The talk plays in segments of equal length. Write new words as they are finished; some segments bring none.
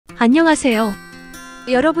안녕하세요.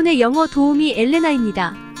 여러분의 영어 도우미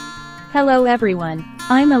엘레나입니다. Hello everyone.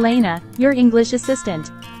 I'm Elena, your English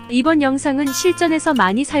assistant. 이번 영상은 실전에서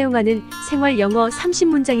많이 사용하는 생활 영어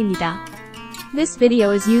 30문장입니다. This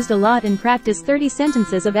video is used a lot in practice 30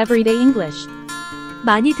 sentences of everyday English.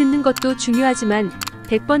 많이 듣는 것도 중요하지만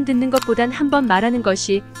 100번 듣는 것보단 한 번 말하는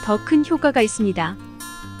것이 더 큰 효과가 있습니다.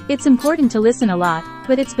 It's important to listen a lot,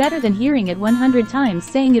 but it's better than hearing it 100 times.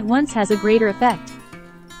 Saying it once has a greater effect.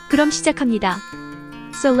 그럼 시작합니다.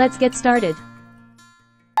 So let's get started.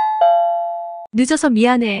 늦어서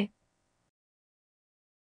미안해.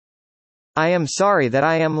 I am sorry that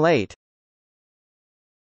I am late.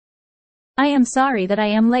 I am sorry that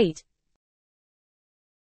I am late.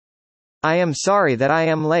 I am sorry that I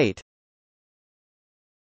am late.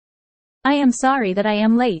 I am sorry that I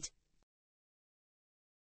am late.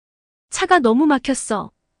 차가 너무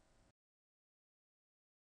막혔어.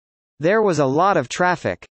 There was a lot of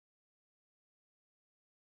traffic.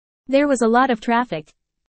 There was a lot of traffic.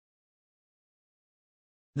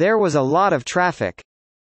 There was a lot of traffic.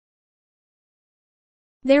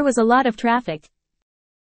 There was a lot of traffic.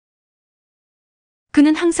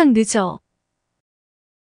 그는 항상 늦어.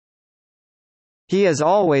 He is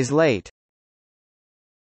always late.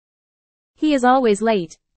 He is always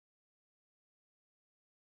late.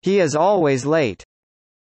 He is always late.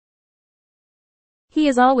 He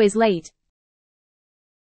is always late.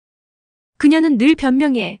 그녀는 늘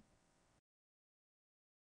변명해.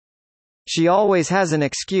 She always has an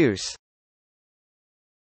excuse.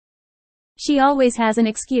 She always has an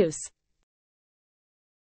excuse.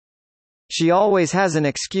 She always has an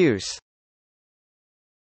excuse.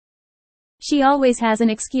 She always has an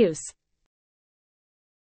excuse.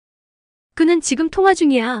 그는 지금 통화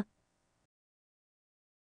중이야.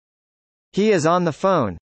 He is on the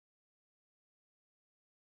phone.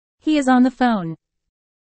 He is on the phone.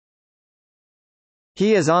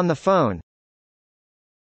 He is on the phone.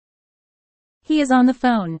 He is on the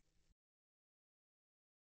phone.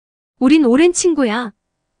 우린 오랜 친구야.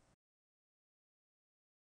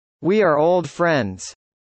 We are old friends.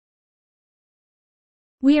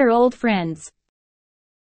 We are old friends.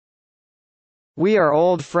 We are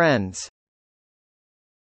old friends.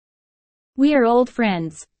 We are old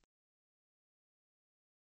friends.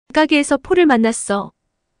 가게에서 폴을 만났어.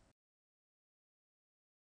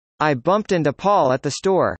 I bumped into Paul at the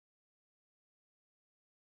store.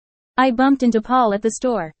 I bumped into Paul at the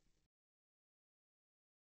store.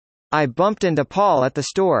 I bumped into Paul at the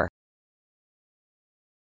store.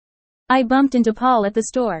 I bumped into Paul at the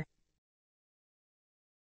store.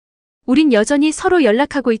 우린 여전히 서로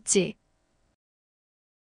연락하고 있지.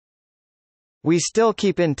 We still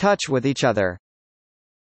keep in touch with each other.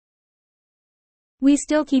 We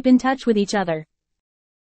still keep in touch with each other.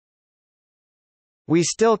 We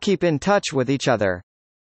still keep in touch with each other.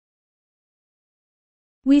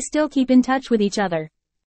 We still keep in touch with each other.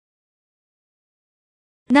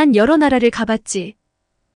 난 여러 나라를 가봤지.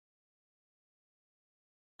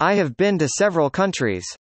 I have been to several countries.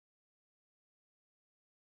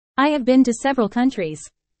 I have been to several countries.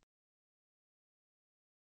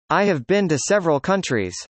 I have been to several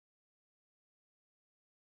countries.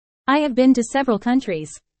 I have been to several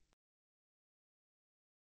countries.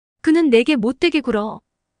 그는 내게 못되게 굴어.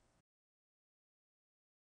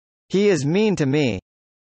 He is mean to me.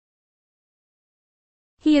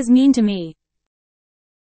 He is mean to me.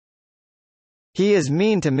 He is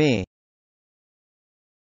mean to me.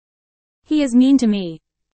 He is mean to me.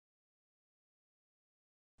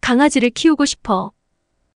 강아지를 키우고 싶어.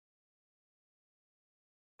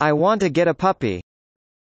 I want to get a puppy.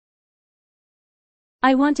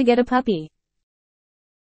 I want to get a puppy.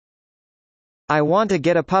 I want to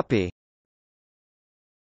get a puppy.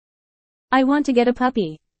 I want to get a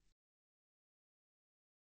puppy.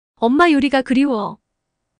 엄마 요리가 그리워.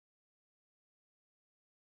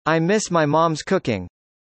 I miss my mom's cooking.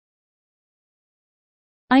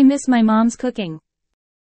 I miss my mom's cooking.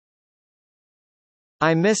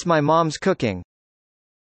 I miss my mom's cooking.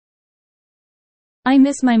 I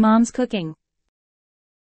miss my mom's cooking.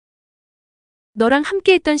 너랑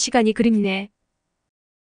함께했던 시간이 그립네.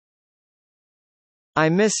 I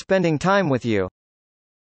miss spending time with you.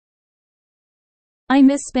 I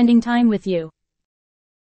miss spending time with you.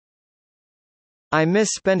 I miss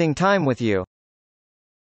spending time with you.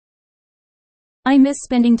 I miss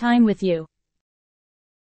spending time with you.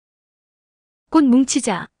 곧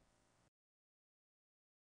뭉치자.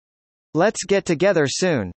 Let's get together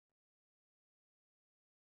soon.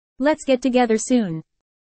 Let's get together soon.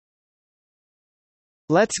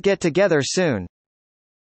 Let's get together soon.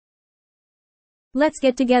 Let's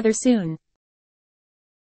get together soon.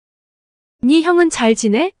 네 형은 잘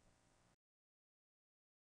지내?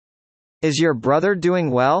 Is your brother doing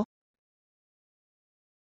well?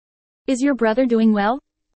 Is your brother doing well?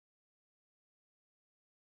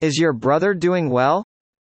 Is your brother doing well?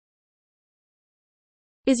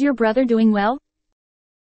 Is your brother doing well?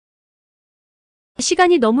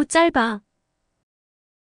 시간이 너무 짧아.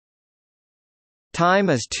 Time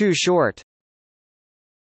is too short.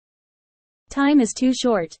 Time is too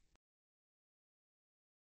short.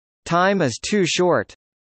 Time is too short.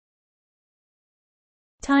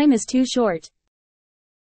 Time is too short.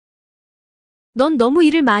 넌 너무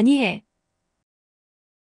일을 많이 해.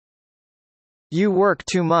 You work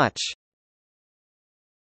too much.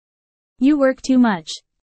 You work too much.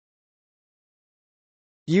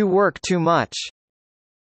 You work too much.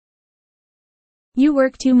 You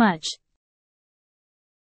work too much.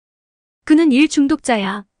 그는 일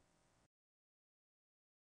중독자야.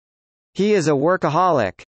 He is a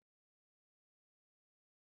workaholic.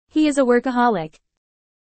 He is a workaholic.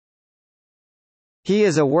 He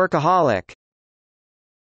is a workaholic.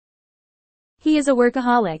 He is a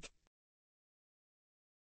workaholic.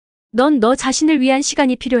 넌 너 자신을 위한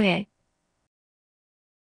시간이 필요해.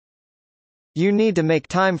 You need to make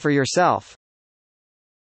time for yourself.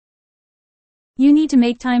 You need to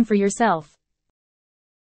make time for yourself.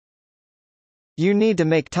 You need to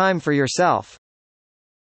make time for yourself.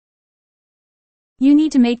 You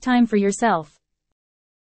need to make time for yourself.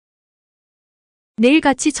 내일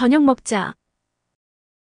같이 저녁 먹자.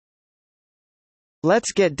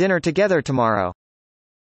 Let's get dinner together tomorrow.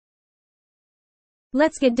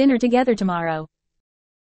 Let's get dinner together tomorrow.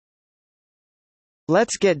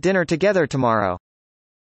 Let's get dinner together tomorrow.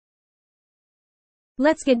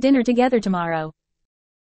 Let's get dinner together tomorrow.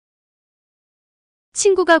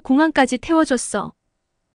 친구가 공항까지 태워줬어.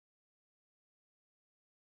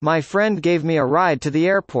 My friend gave me a ride to the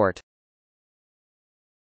airport.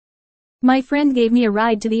 My friend gave me a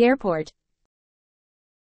ride to the airport.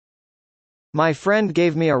 My friend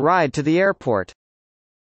gave me a ride to the airport.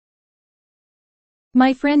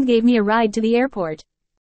 My friend gave me a ride to the airport.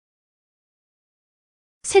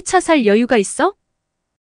 새 차 살 여유가 있어?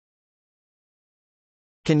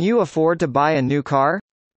 Can you afford to buy a new car?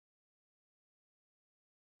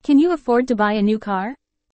 Can you afford to buy a new car?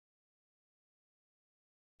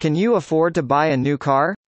 Can you afford to buy a new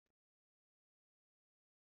car?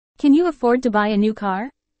 Can you afford to buy a new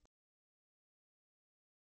car?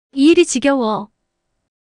 이 일이 지겨워.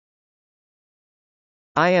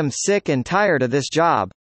 I am sick and tired of this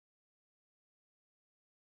job.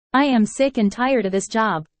 I am sick and tired of this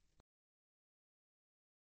job.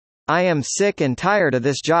 I am sick and tired of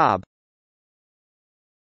this job.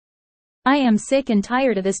 I am sick and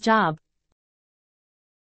tired of this job.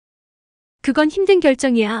 그건 힘든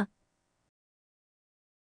결정이야.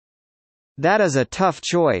 That is a tough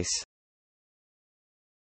choice.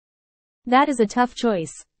 That is a tough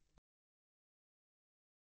choice.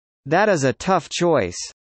 That is a tough choice.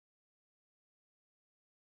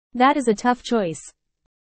 That is a tough choice.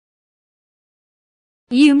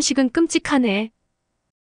 이 음식은 끔찍하네.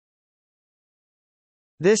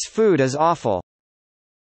 This food is awful.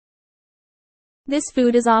 This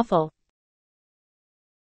food is awful.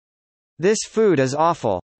 This food is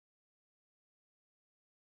awful.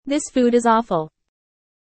 This food is awful.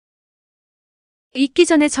 잊기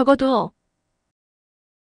전에 적어둬.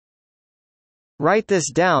 Write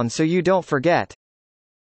this down so you don't forget.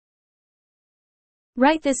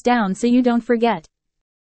 Write this down so you don't forget.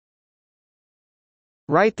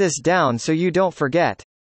 Write this down so you don't forget.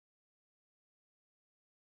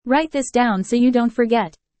 Write this down so you don't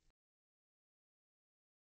forget.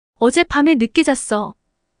 어젯밤에 늦게 잤어.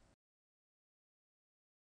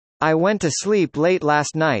 I went to sleep late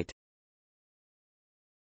last night.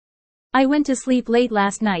 I went to sleep late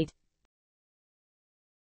last night.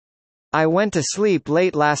 I went to sleep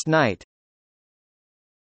late last night.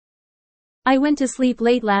 I went to sleep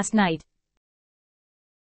late last night.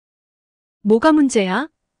 뭐가 문제야?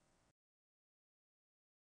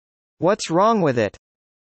 What's wrong with it?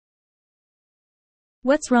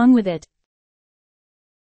 What's wrong with it?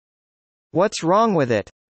 What's wrong with it?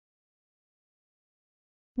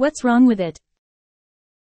 What's wrong with it?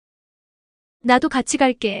 나도 같이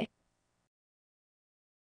갈게.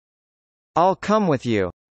 I'll come with you.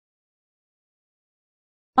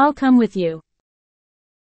 I'll come with you.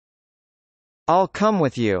 I'll come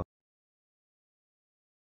with you.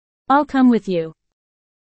 I'll come with you.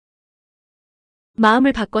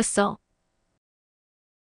 마음을 바꿨어.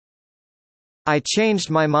 I changed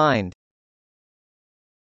my mind.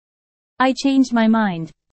 I changed my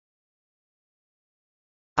mind.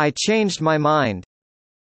 I changed my mind.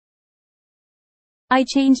 I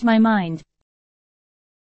changed my mind.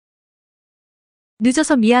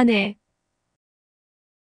 늦어서 미안해.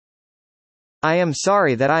 I am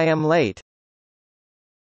sorry that I am late.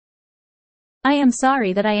 I am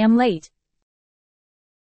sorry that I am late.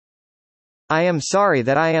 I am sorry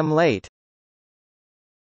that I am late.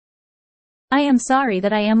 I am sorry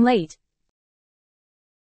that I am late.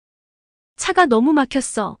 차가 너무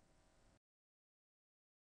막혔어.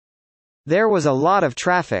 There was a lot of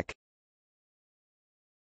traffic.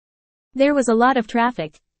 There was a lot of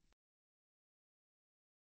traffic.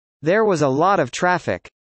 There was a lot of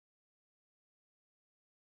traffic.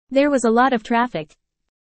 There was a lot of traffic.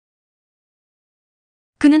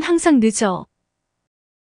 그는 항상 늦어.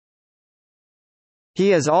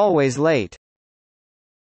 He is always late.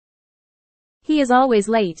 He is always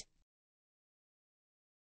late.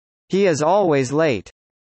 He is always late.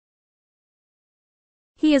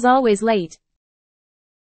 He is always late.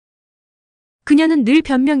 그녀는 늘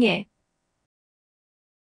변명해.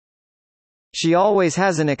 She always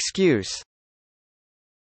has an excuse.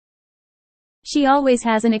 She always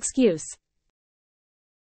has an excuse.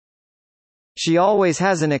 She always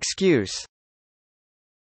has an excuse.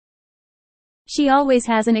 She always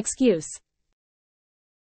has an excuse.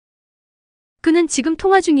 그는 지금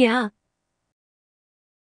통화 중이야.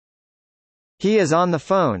 He is on the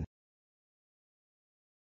phone.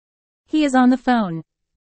 He is on the phone.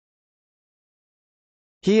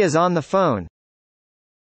 He is on the phone.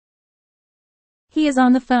 He is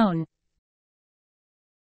on the phone.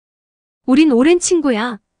 우린 오랜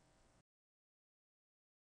친구야.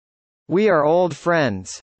 We are old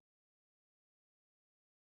friends.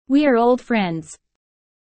 We are old friends.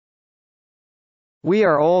 We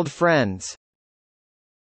are old friends.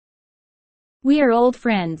 We are old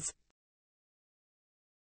friends.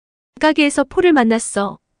 가게에서 폴을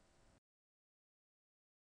만났어.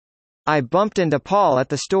 I bumped into Paul at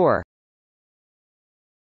the store.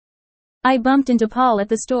 I bumped into Paul at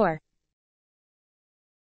the store.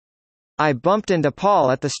 I bumped into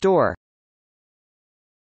Paul at the store.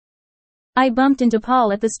 I bumped into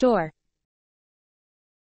Paul at the store.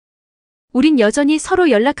 우린 여전히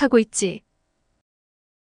서로 연락하고 있지.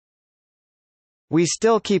 We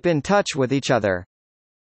still keep in touch with each other.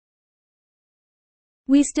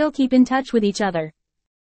 We still keep in touch with each other.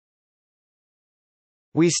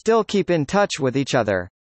 We still keep in touch with each other.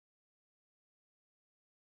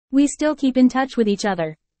 We still keep in touch with each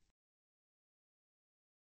other.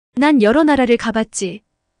 난 여러 나라를 가봤지.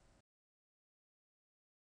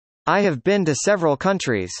 I have been to several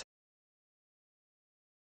countries.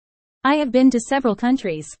 I have been to several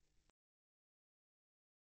countries.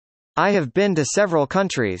 I have been to several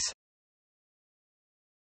countries.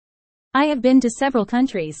 I have been to several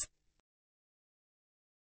countries.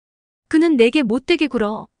 그는 내게 못되게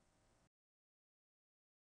굴어.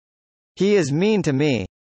 He is mean to me.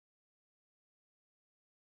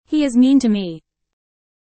 He is mean to me.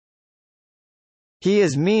 He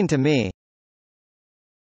is mean to me.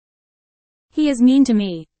 He is mean to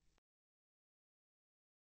me.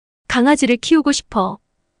 강아지를 키우고 싶어.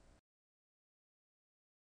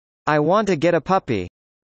 I want to get a puppy.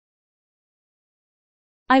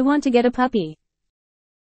 I want to get a puppy.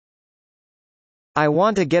 I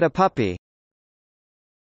want to get a puppy.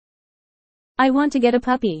 I want to get a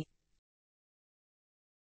puppy.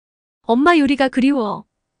 엄마 요리가 그리워.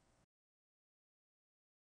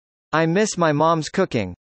 I miss my mom's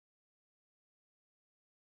cooking.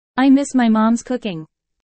 I miss my mom's cooking.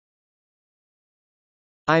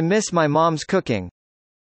 I miss my mom's cooking.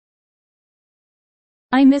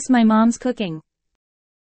 I miss my mom's cooking.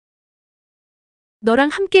 너랑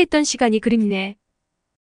함께했던 시간이 그립네.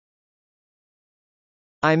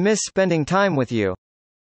 I miss spending time with you.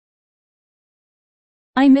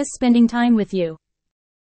 I miss spending time with you.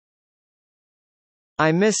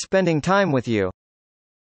 I miss spending time with you.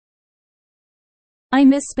 I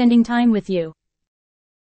miss spending time with you.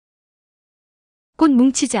 곧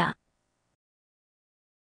뭉치자.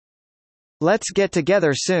 Let's get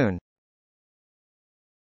together soon.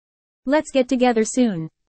 Let's get together soon.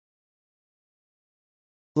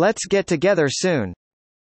 Let's get together soon.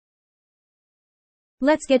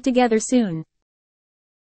 Let's get together soon.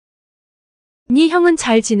 네 형은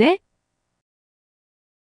잘 지내?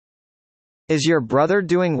 Is your brother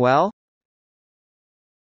doing well?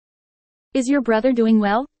 Is your brother doing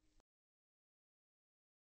well?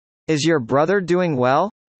 Is your brother doing well?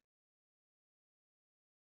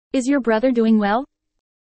 Is your brother doing well?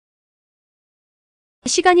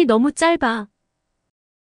 시간이 너무 짧아.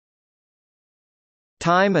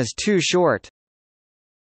 Time is too short.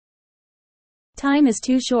 Time is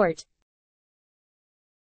too short.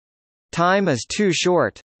 Time is too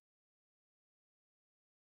short.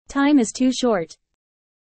 Time is too short.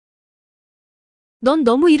 넌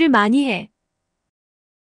너무 일을 많이 해.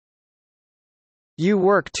 You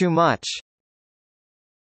work too much.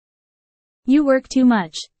 You work too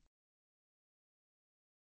much.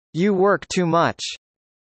 You work too much.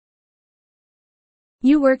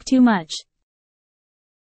 You work too much.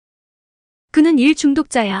 그는 일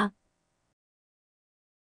중독자야.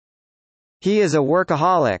 He is a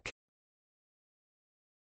workaholic.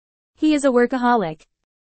 He is a workaholic.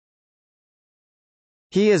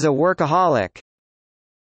 He is a workaholic.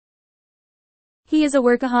 He is a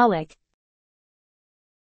workaholic.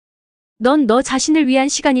 넌 너 자신을 위한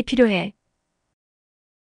시간이 필요해.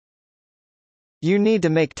 You need to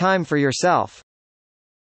make time for yourself.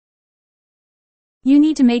 You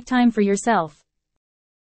need to make time for yourself.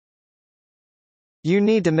 You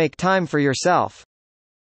need to make time for yourself.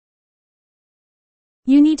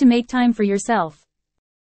 You need to make time for yourself.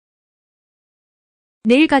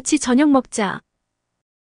 내일 같이 저녁 먹자.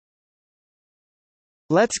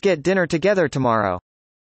 Let's get dinner together tomorrow.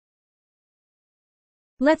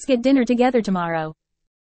 Let's get dinner together tomorrow.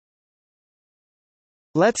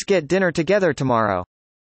 Let's get dinner together tomorrow.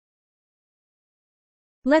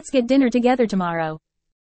 Let's get dinner together tomorrow.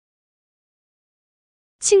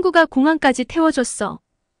 친구가 공항까지 태워줬어.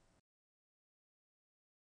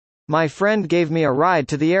 My friend gave me a ride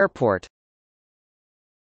to the airport.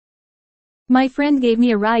 My friend gave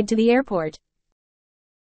me a ride to the airport.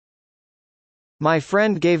 My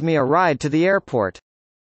friend gave me a ride to the airport.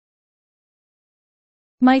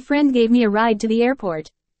 My friend gave me a ride to the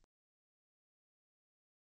airport.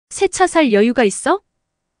 새 차 살 여유가 있어?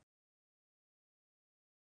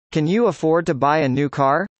 Can you afford to buy a new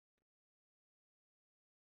car?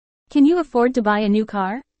 Can you afford to buy a new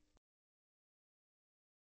car?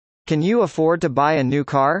 Can you afford to buy a new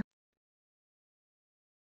car?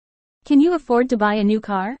 Can you afford to buy a new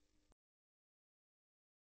car?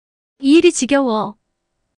 이 일이 지겨워.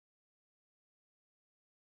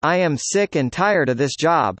 I am sick and tired of this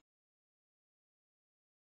job.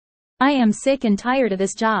 I am sick and tired of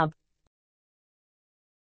this job.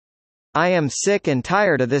 I am sick and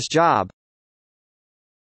tired of this job.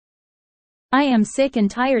 I am sick and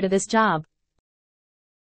tired of this job.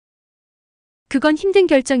 그건 힘든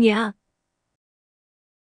결정이야.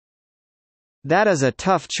 That is a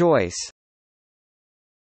tough choice.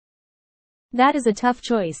 That is a tough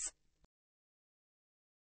choice.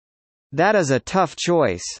 That is a tough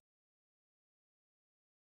choice.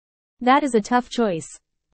 That is a tough choice.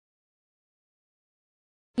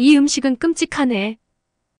 이 음식은 끔찍하네.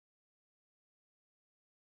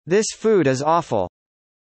 This food is awful.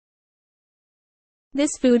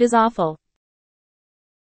 This food is awful.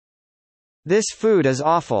 This food is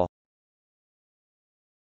awful.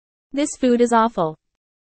 This food is awful.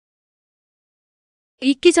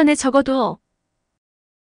 읽기 전에 적어둬.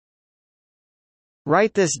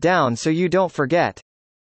 Write this down so you don't forget.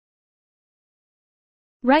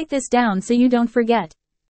 Write this down so you don't forget.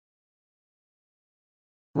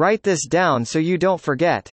 Write this down so you don't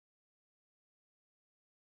forget.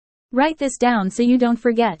 Write this down so you don't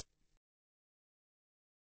forget.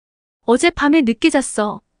 어젯밤에 늦게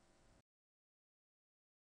잤어.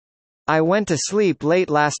 I went to sleep late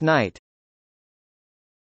last night.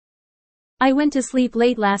 I went to sleep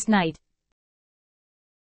late last night.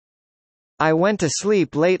 I went to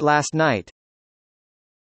sleep late last night.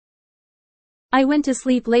 I went to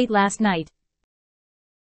sleep late last night.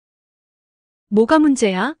 뭐가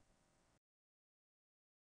문제야?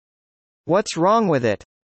 What's wrong with it?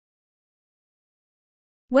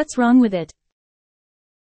 What's wrong with it?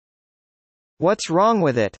 What's wrong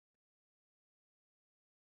with it?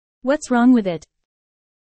 What's wrong with it?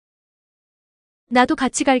 나도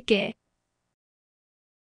같이 갈게.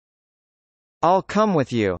 I'll come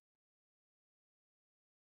with you.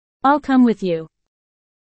 I'll come with you.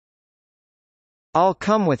 I'll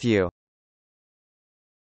come with you.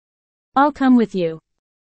 I'll come with you.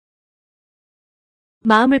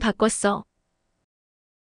 마음을 바꿨어.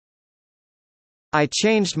 I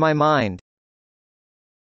changed my mind.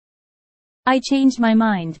 I changed my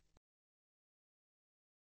mind.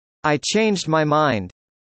 I changed my mind.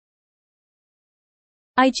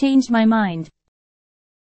 I changed my mind.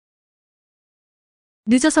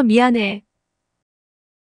 늦어서 미안해.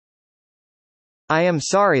 I am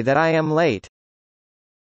sorry that I am late.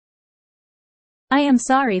 I am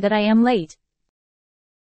sorry that I am late.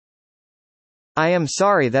 I am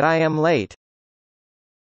sorry that I am late.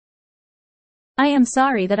 I am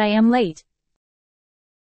sorry that I am late.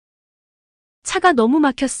 차가 너무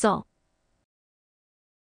막혔어.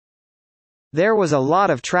 There was a lot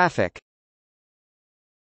of traffic.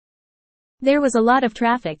 There was a lot of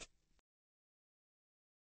traffic.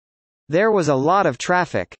 There was a lot of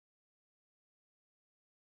traffic.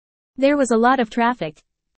 There was a lot of traffic.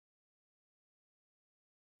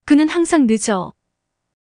 그는 항상 늦어.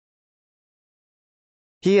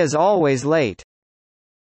 He is always late.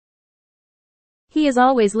 He is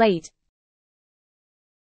always late.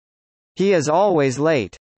 He is always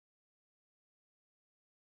late.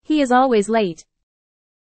 He is always late.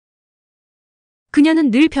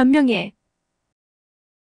 그녀는 늘 변명해.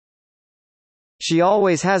 She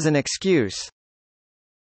always has an excuse.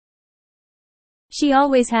 She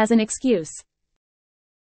always has an excuse.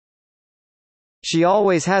 She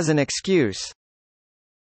always has an excuse.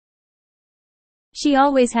 She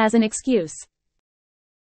always has an excuse.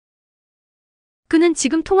 그는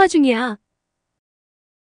지금 통화 중이야.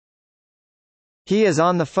 He is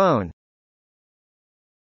on the phone.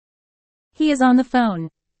 He is on the phone.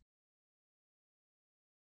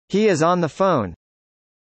 He is on the phone.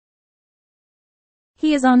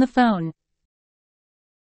 He is on the phone.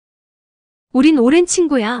 우린 오랜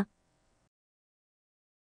친구야.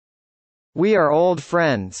 We are old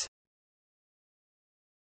friends.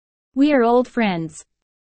 We are old friends.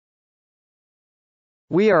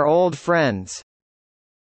 We are old friends.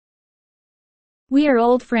 We are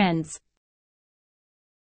old friends.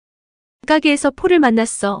 가게에서 폴을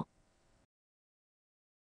만났어.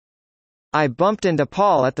 I bumped into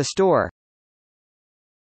Paul at the store.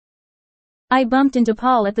 I bumped into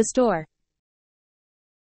Paul at the store.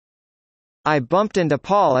 I bumped into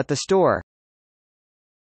Paul at the store.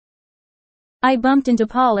 I bumped into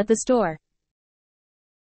Paul at the store.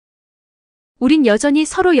 우린 여전히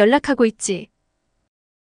서로 연락하고 있지.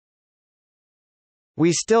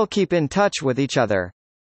 We still keep in touch with each other.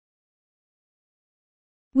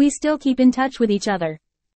 We still keep in touch with each other.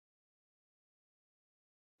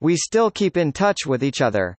 We still keep in touch with each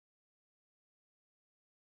other.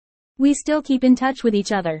 We still keep in touch with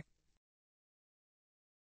each other.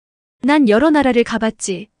 난 여러 나라를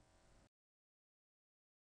가봤지.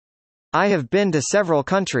 I have been to several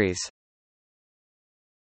countries.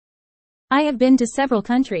 I have been to several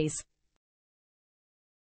countries.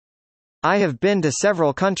 I have been to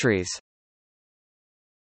several countries.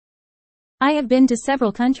 I have been to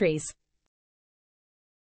several countries.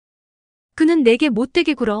 그는 내게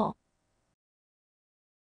못되게 굴어.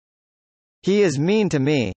 He is mean to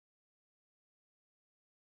me.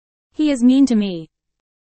 He is mean to me.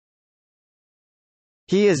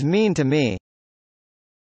 He is mean to me.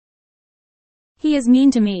 He is mean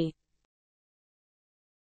to me.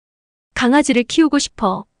 강아지를 키우고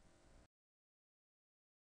싶어.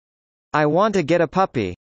 I want to get a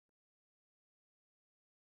puppy.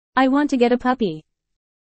 I want to get a puppy.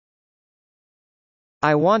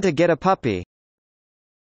 I want to get a puppy.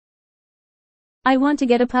 I want to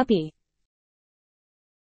get a puppy.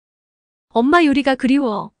 엄마 요리가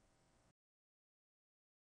그리워.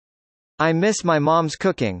 I miss my mom's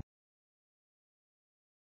cooking.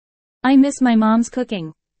 I miss my mom's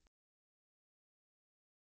cooking.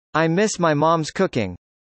 I miss my mom's cooking.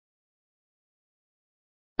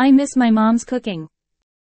 I miss my mom's cooking.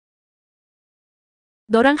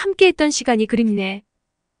 너랑 함께했던 시간이 그립네.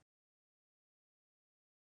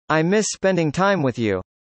 I miss spending time with you.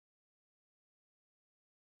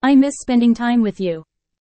 I miss spending time with you.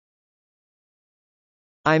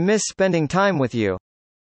 I miss spending time with you.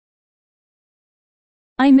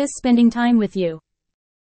 I miss spending time with you.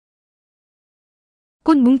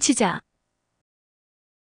 곧 뭉치자.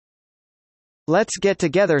 Let's get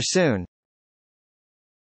together soon.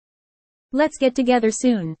 Let's get together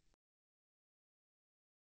soon.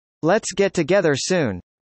 Let's get together soon.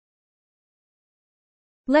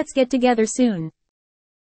 Let's get together soon.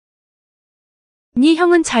 네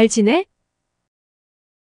형은 잘 지내?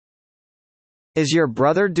 Is your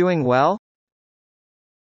brother doing well?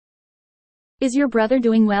 Is your brother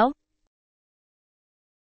doing well?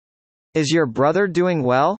 Is your brother doing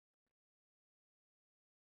well?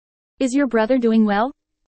 Is your brother doing well?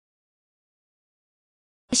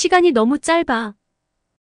 시간이 너무 짧아.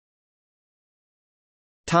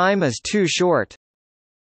 Time is too short.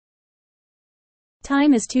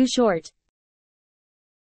 Time is too short.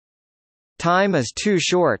 Time is too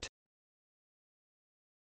short.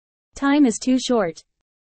 Time is too short.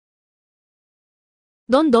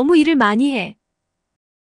 넌 너무 일을 많이 해.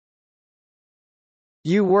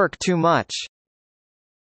 You work too much.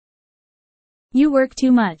 You work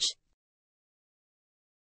too much.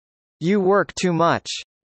 You work too much.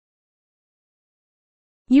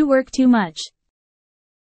 You work too much.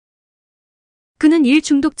 그는 일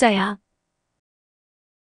중독자야.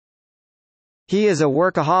 He is a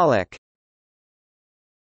workaholic.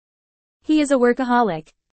 He is a workaholic.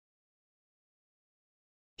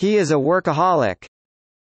 He is a workaholic.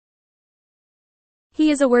 He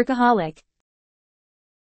is a workaholic.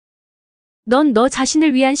 넌 너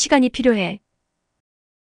자신을 위한 시간이 필요해.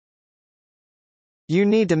 You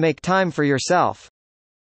need to make time for yourself.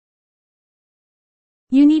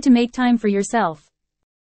 You need to make time for yourself.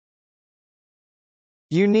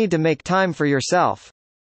 You need to make time for yourself.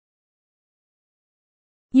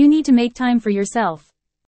 You need to make time for yourself.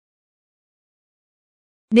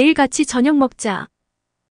 내일 같이 저녁 먹자.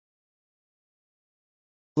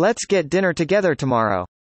 Let's get dinner together tomorrow.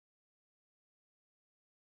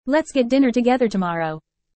 Let's get dinner together tomorrow.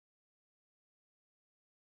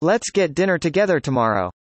 Let's get dinner together tomorrow.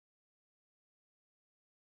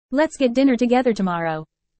 Let's get dinner together tomorrow.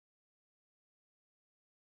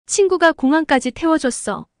 친구가 공항까지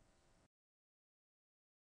태워줬어.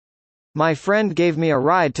 My friend gave me a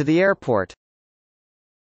ride to the airport.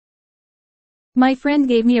 My friend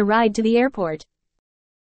gave me a ride to the airport.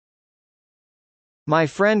 My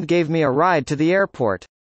friend gave me a ride to the airport.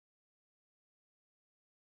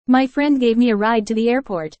 My friend gave me a ride to the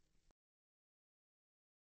airport.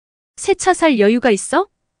 새 차 살 여유가 있어?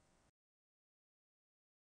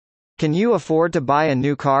 Can you afford to buy a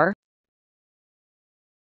new car?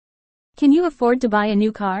 Can you afford to buy a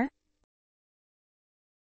new car?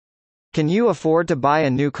 Can you afford to buy a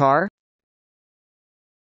new car?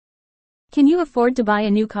 Can you afford to buy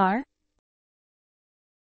a new car?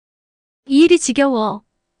 이 일이 지겨워.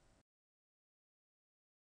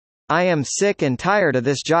 I am sick and tired of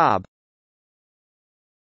this job.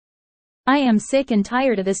 I am sick and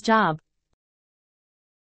tired of this job.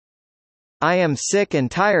 I am sick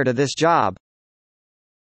and tired of this job.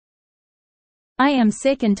 I am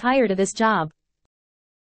sick and tired of this job.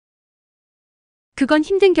 그건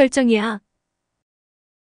힘든 결정이야.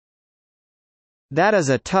 That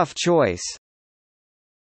is a tough choice.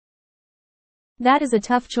 That is a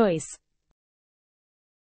tough choice.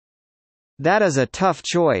 That is a tough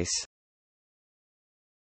choice.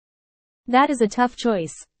 That is a tough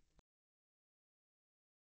choice.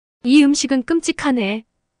 이 음식은 끔찍하네.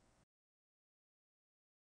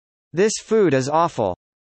 This food is awful.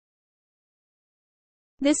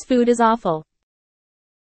 This food is awful.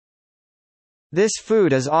 This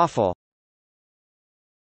food is awful.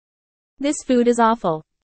 This food is awful.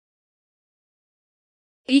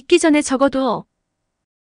 잊기 전에 적어둬.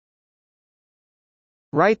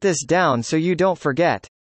 Write this down so you don't forget.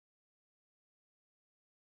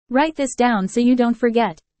 Write this down so you don't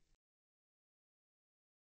forget.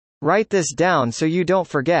 Write this down so you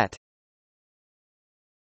don't forget.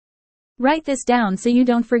 Write this down so you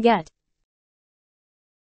don't forget.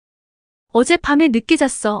 어젯밤에 늦게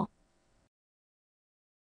잤어.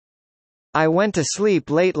 I went to sleep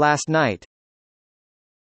late last night.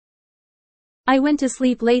 I went to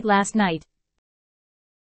sleep late last night.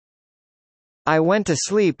 I went to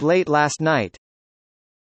sleep late last night.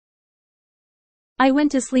 I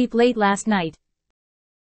went to sleep late last night.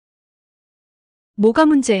 뭐가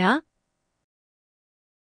문제야?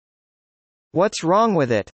 What's wrong with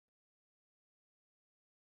it?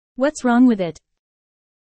 What's wrong with it?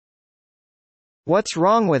 What's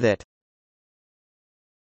wrong with it?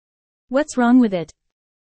 What's wrong with it?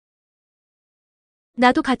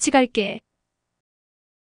 나도 같이 갈게.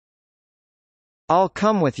 I'll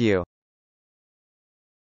come with you.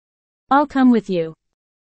 I'll come with you.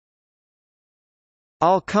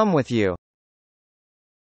 I'll come with you.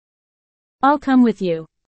 I'll come with you.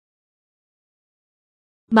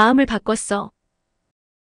 마음을 바꿨어.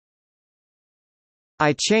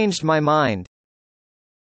 I changed my mind.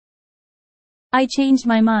 I changed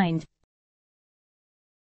my mind.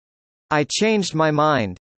 I changed my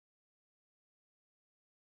mind.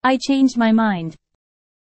 I changed my mind.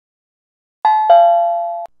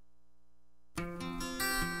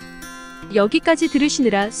 여기까지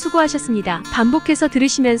들으시느라 수고하셨습니다. 반복해서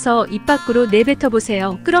들으시면서 입 밖으로 내뱉어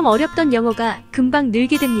보세요. 그럼 어렵던 영어가 금방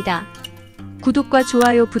늘게 됩니다. 구독과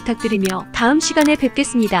좋아요 부탁드리며 다음 시간에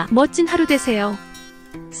뵙겠습니다. 멋진 하루 되세요.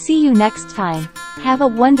 See you next time. Have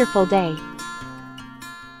a wonderful day.